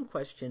there's one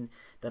question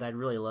that I'd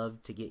really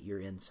love to get your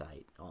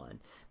insight on,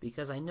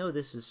 because I know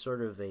this is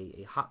sort of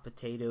a hot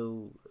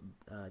potato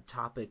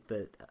topic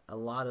that a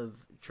lot of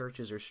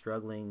churches are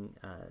struggling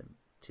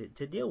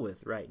to deal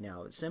with right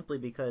now, simply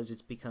because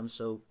it's become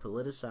so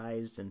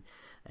politicized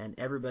and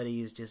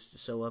everybody is just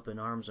so up in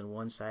arms on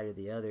one side or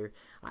the other.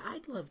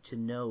 I'd love to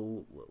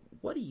know,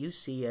 what do you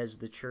see as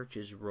the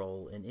church's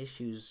role in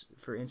issues,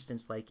 for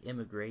instance, like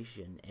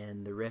immigration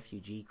and the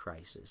refugee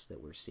crisis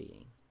that we're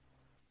seeing?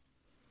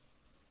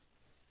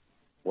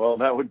 Well,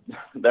 that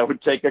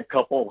would take a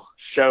couple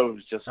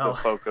shows just to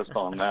focus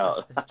on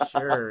that.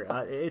 Sure.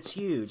 It's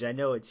huge. I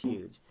know it's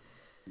huge.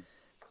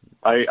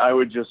 I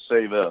would just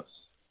say this,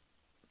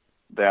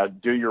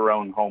 that do your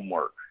own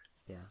homework.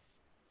 Yeah.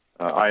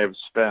 I have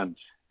spent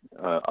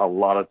a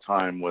lot of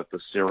time with the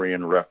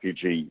Syrian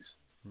refugees.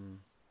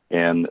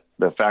 And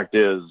the fact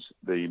is,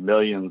 the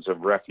millions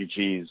of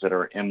refugees that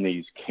are in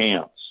these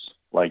camps,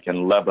 like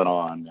in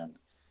Lebanon and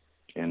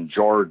in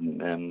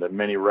Jordan, and the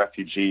many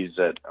refugees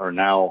that are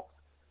now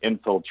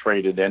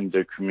infiltrated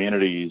into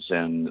communities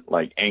in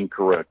like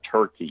Ankara,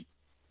 Turkey,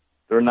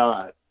 they're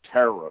not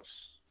terrorists.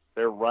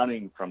 They're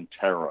running from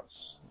terrorists.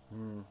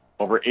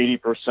 Over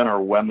 80%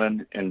 are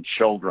women and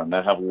children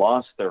that have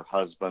lost their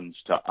husbands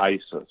to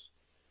ISIS.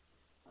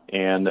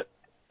 And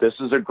this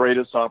is the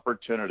greatest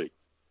opportunity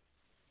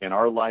in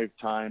our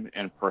lifetime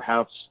and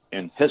perhaps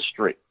in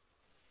history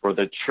for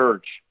the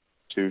church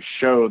to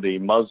show the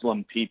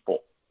Muslim people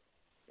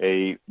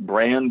a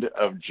brand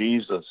of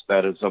Jesus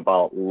that is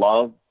about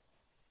love,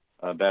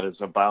 that is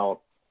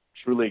about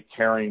truly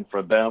caring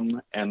for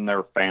them and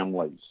their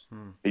families.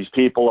 These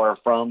people are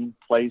from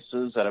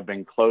places that have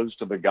been closed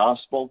to the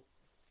gospel,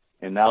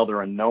 and now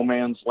they're in no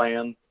man's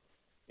land,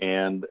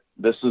 And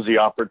this is the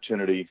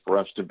opportunity for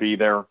us to be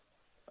there,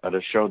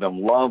 to show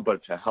them love,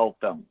 but to help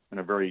them in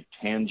a very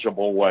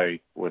tangible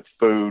way with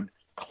food,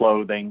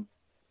 clothing,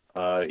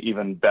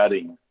 even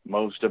bedding.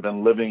 Most have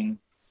been living,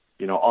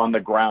 on the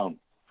ground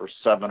for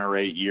 7 or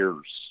 8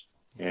 years,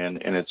 and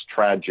it's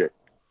tragic.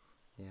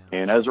 Yeah.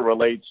 And as it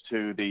relates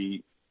to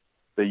the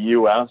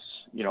U.S.,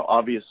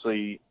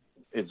 obviously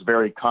it's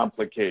very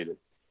complicated.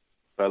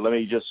 But let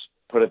me just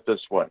put it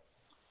this way.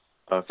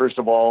 First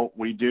of all,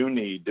 we do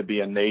need to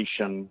be a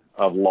nation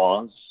of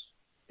laws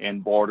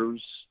and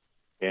borders,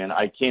 and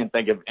I can't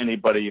think of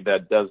anybody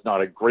that does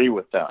not agree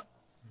with that.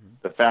 Mm-hmm.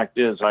 The fact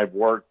is, I've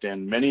worked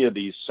in many of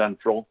these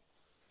Central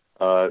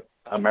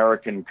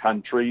American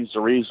countries. The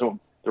reason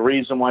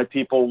why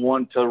people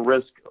want to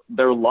risk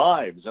their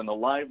lives and the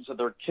lives of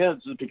their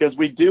kids is because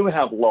we do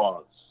have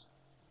laws.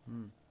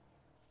 Mm.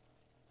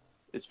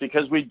 It's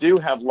because we do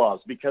have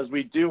laws, because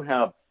we do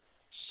have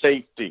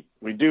safety,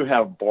 we do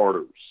have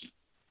borders.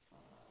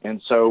 And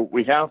so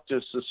we have to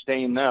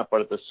sustain that,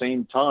 but at the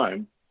same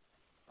time,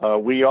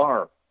 we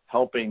are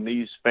helping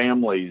these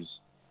families,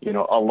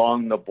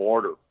 along the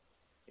border.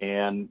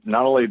 And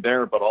not only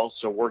there, but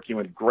also working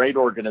with great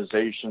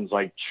organizations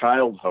like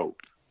Child Hope.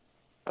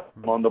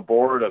 I'm on the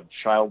board of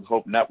Child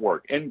Hope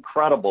Network.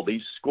 Incredible,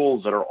 these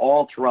schools that are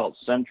all throughout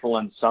Central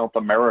and South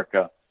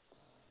America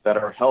that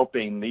are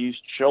helping these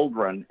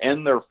children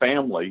and their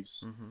families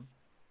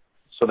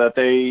so that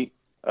they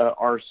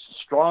are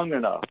strong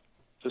enough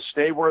to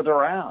stay where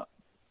they're at,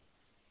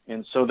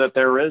 and so that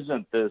there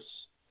isn't this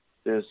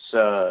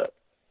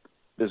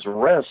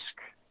risk,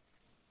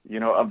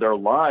 of their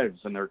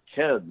lives and their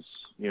kids,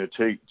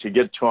 to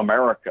get to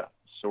America.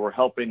 So we're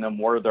helping them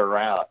where they're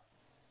at,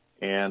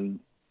 and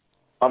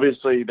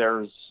obviously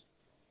there's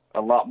a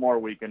lot more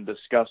we can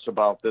discuss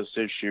about this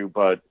issue,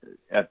 but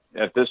at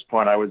this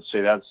point, I would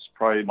say that's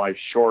probably my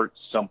short,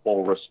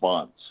 simple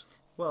response.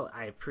 Well,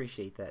 I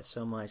appreciate that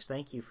so much.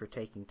 Thank you for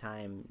taking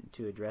time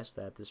to address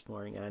that this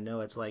morning. And I know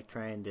it's like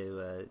trying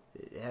to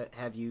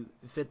have you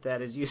fit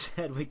that. As you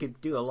said, we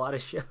could do a lot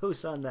of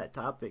shows on that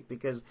topic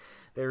because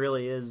there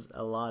really is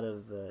a lot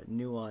of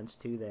nuance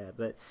to that.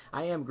 But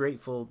I am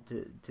grateful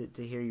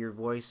to hear your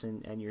voice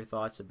and your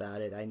thoughts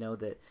about it. I know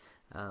that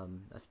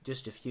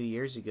just a few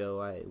years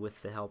ago, with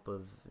the help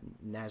of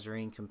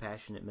Nazarene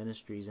Compassionate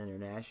Ministries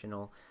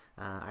International,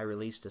 I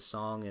released a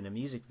song and a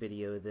music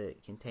video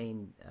that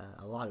contained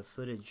a lot of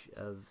footage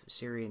of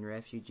Syrian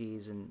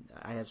refugees, and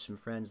I have some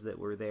friends that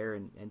were there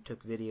and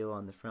took video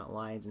on the front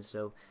lines, and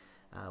so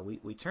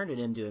we turned it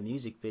into a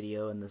music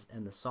video, and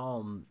the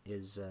psalm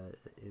is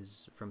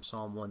from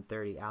Psalm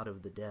 130, "Out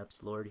of the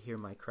depths, Lord, hear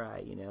my cry,"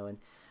 and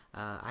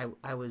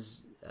I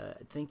was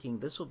thinking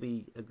this will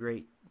be a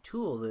great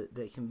tool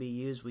that can be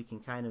used. We can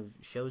kind of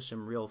show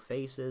some real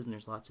faces, and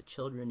there's lots of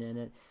children in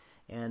it.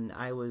 And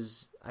I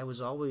was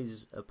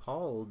always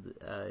appalled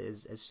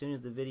as soon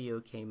as the video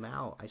came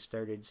out. I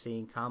started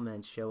seeing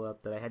comments show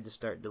up that I had to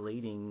start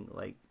deleting,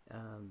 like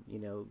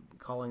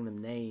calling them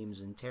names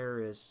and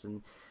terrorists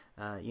and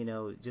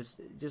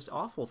just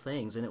awful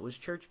things. And it was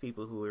church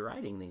people who were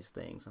writing these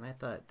things. And I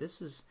thought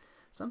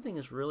something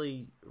is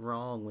really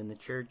wrong when the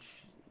church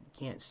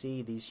can't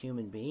see these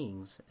human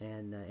beings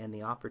and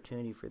the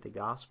opportunity for the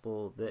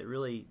gospel that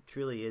really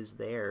truly is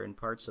there in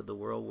parts of the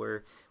world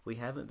where we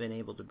haven't been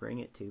able to bring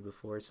it to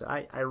before. So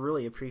I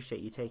really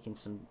appreciate you taking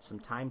some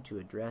time to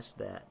address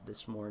that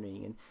this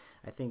morning. And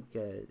I think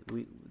the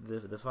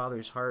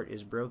Father's heart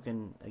is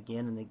broken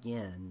again and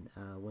again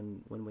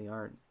when we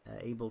aren't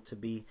able to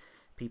be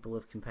people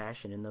of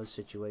compassion in those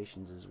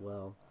situations as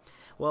well.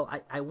 Well,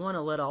 I want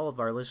to let all of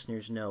our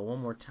listeners know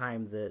one more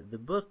time the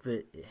book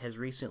that has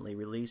recently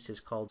released is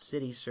called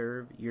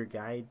CityServe, Your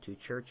Guide to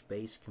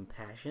Church-Based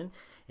Compassion,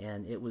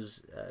 and it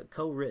was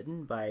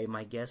co-written by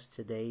my guest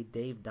today,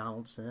 Dave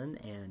Donaldson,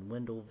 and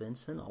Wendell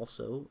Vinson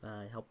also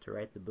helped to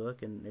write the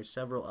book, and there's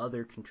several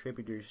other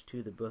contributors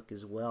to the book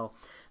as well.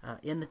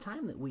 In the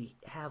time that we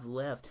have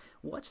left,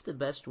 what's the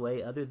best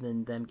way, other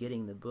than them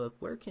getting the book,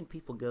 where can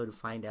people go to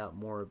find out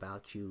more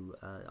about you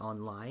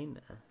online?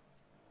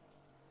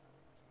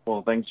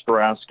 Well, thanks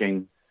for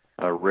asking,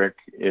 Rick.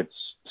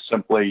 It's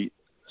simply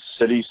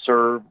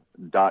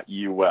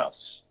cityserve.us.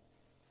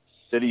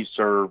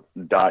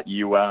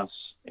 cityserve.us,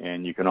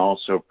 and you can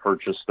also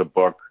purchase the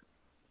book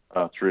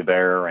through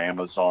there,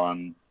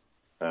 Amazon,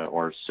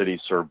 or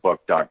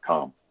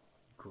cityservebook.com.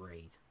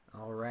 Great.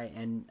 All right.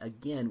 And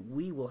again,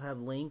 we will have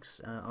links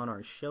on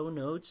our show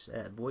notes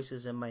at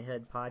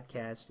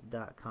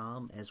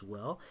voicesinmyheadpodcast.com as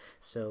well.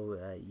 So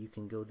you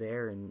can go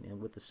there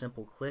and with a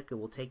simple click, it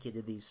will take you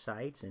to these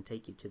sites and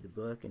take you to the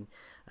book. And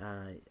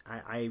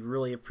I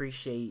really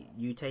appreciate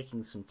you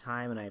taking some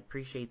time, and I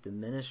appreciate the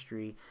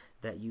ministry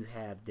that you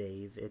have,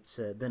 Dave. It's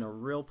been a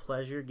real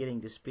pleasure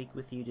getting to speak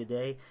with you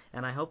today,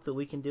 and I hope that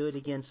we can do it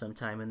again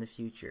sometime in the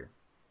future.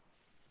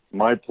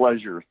 My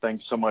pleasure.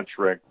 Thanks so much,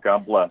 Rick.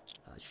 God bless.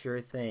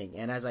 Sure thing.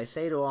 And as I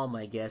say to all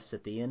my guests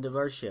at the end of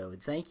our show,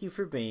 thank you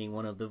for being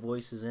one of the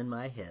voices in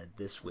my head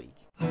this week.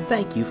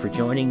 Thank you for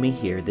joining me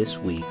here this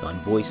week on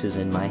Voices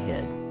in My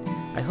Head.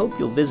 I hope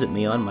you'll visit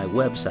me on my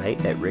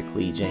website at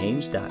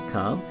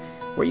rickleejames.com,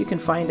 where you can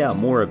find out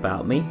more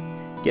about me,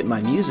 get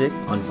my music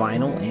on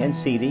vinyl and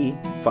CD,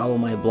 follow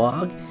my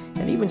blog,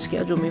 and even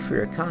schedule me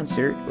for a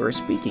concert or a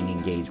speaking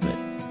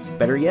engagement.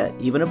 Better yet,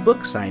 even a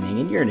book signing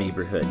in your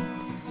neighborhood.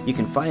 You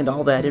can find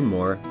all that and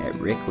more at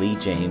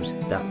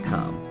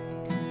rickleejames.com.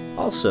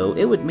 Also,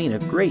 it would mean a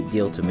great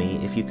deal to me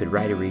if you could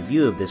write a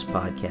review of this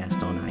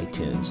podcast on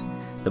iTunes.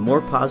 The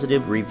more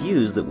positive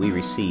reviews that we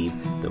receive,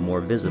 the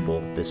more visible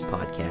this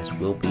podcast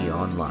will be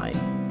online.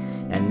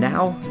 And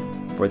now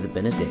for the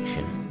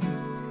benediction.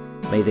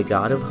 May the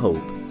God of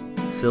hope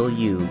fill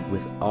you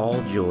with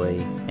all joy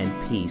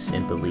and peace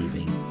in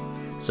believing,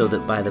 so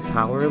that by the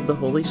power of the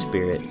Holy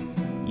Spirit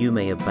you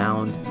may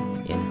abound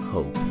in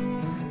hope.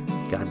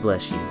 God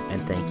bless you,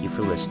 and thank you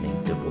for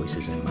listening to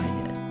Voices in My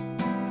Head.